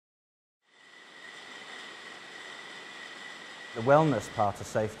The wellness part of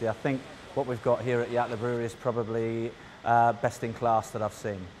safety, I think what we've got here at Yatala Brewery is probably best in class that I've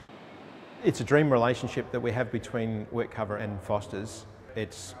seen. It's a dream relationship that we have between WorkCover and Foster's.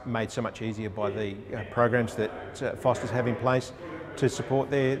 It's made so much easier by the programs that Foster's have in place to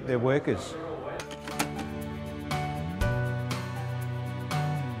support their workers.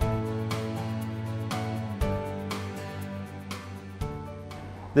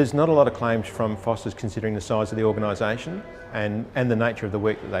 There's not a lot of claims from Foster's considering the size of the organisation and the nature of the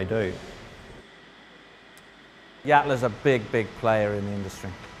work that they do. Yatala's a big player in the industry.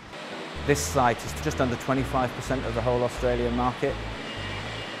 This site is just under 25% of the whole Australian market.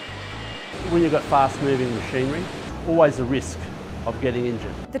 When you've got fast-moving machinery, always a risk of getting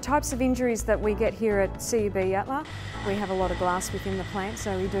injured. The types of injuries that we get here at CUB Yatala, we have a lot of glass within the plant,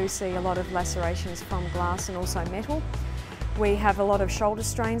 so we do see a lot of lacerations from glass and also metal. We have a lot of shoulder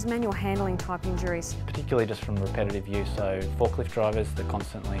strains, manual handling type injuries. Particularly just from repetitive use, so forklift drivers, they're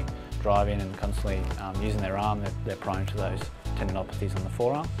constantly driving and constantly using their arm, they're prone to those tendinopathies on the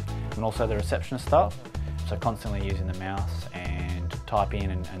forearm. And also the receptionist staff, so constantly using the mouse and typing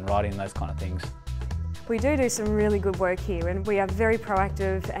and writing, those kind of things. We do some really good work here, and we are very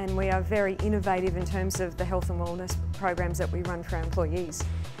proactive and we are very innovative in terms of the health and wellness programs that we run for our employees.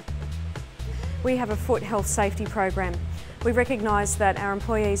 We have a foot health safety program. We recognise that our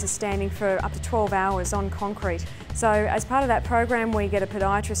employees are standing for up to 12 hours on concrete. So as part of that program, we get a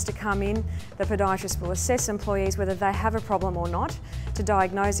podiatrist to come in. The podiatrist will assess employees whether they have a problem or not, to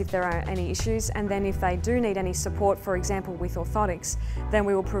diagnose if there are any issues, and then if they do need any support, for example with orthotics, then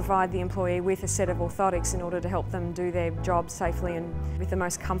we will provide the employee with a set of orthotics in order to help them do their job safely and with the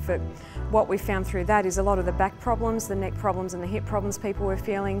most comfort. What we found through that is a lot of the back problems, the neck problems and the hip problems people were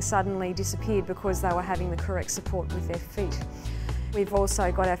feeling suddenly disappeared because they were having the correct support with their feet. We've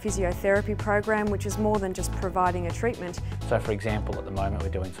also got our physiotherapy program, which is more than just providing a treatment. So for example, at the moment we're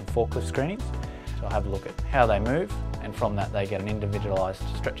doing some forklift screenings. So I'll have a look at how they move, and from that they get an individualised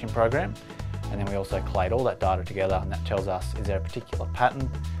stretching program. And then we also collate all that data together, and that tells us, is there a particular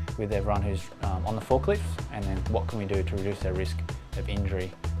pattern with everyone who's on the forklifts, and then what can we do to reduce their risk of injury.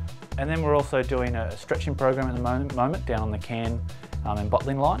 And then we're also doing a stretching program at the moment down on the can and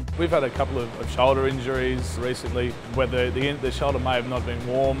bottling line. We've had a couple of shoulder injuries recently where the shoulder may have not been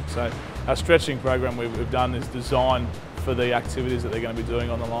warm, so our stretching program we've done is designed for the activities that they're going to be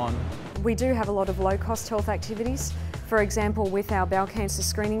doing on the line. We do have a lot of low-cost health activities. For example, with our bowel cancer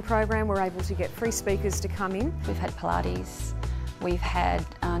screening program, we're able to get free speakers to come in. We've had Pilates, we've had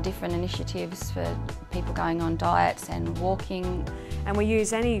different initiatives for people going on diets and walking. And we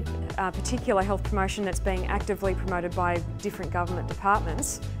use any particular health promotion that's being actively promoted by different government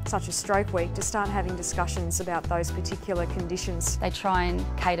departments, such as Stroke Week, to start having discussions about those particular conditions. They try and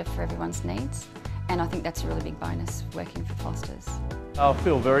cater for everyone's needs, and I think that's a really big bonus working for Foster's. I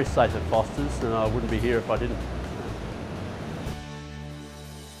feel very safe at Foster's, and I wouldn't be here if I didn't.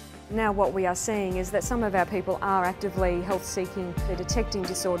 Now what we are seeing is that some of our people are actively health seeking. They're detecting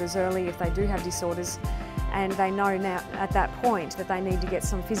disorders early if they do have disorders, and they know now at that point that they need to get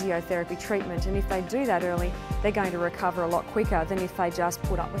some physiotherapy treatment, and if they do that early, they're going to recover a lot quicker than if they just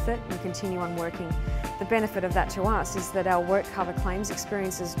put up with it and continue on working. The benefit of that to us is that our WorkCover claims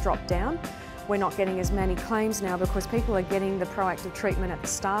experience has dropped down. We're not getting as many claims now because people are getting the proactive treatment at the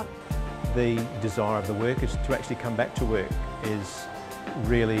start. The desire of the workers to actually come back to work is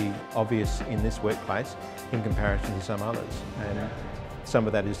really obvious in this workplace in comparison to some others, and some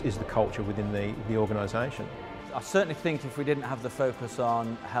of that is the culture within the organisation. I certainly think if we didn't have the focus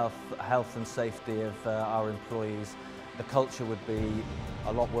on health and safety of our employees, the culture would be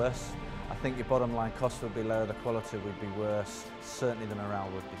a lot worse. I think your bottom line costs would be lower, the quality would be worse, certainly the morale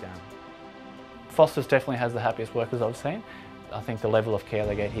would be down. Foster's definitely has the happiest workers I've seen. I think the level of care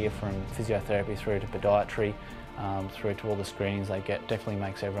they get here, from physiotherapy through to podiatry, through to all the screenings they get, definitely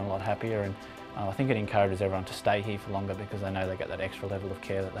makes everyone a lot happier, and I think it encourages everyone to stay here for longer because they know they get that extra level of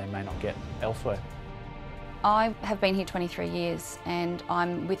care that they may not get elsewhere. I have been here 23 years, and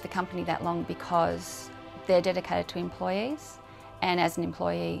I'm with the company that long because they're dedicated to employees, and as an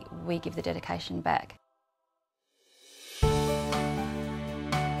employee we give the dedication back.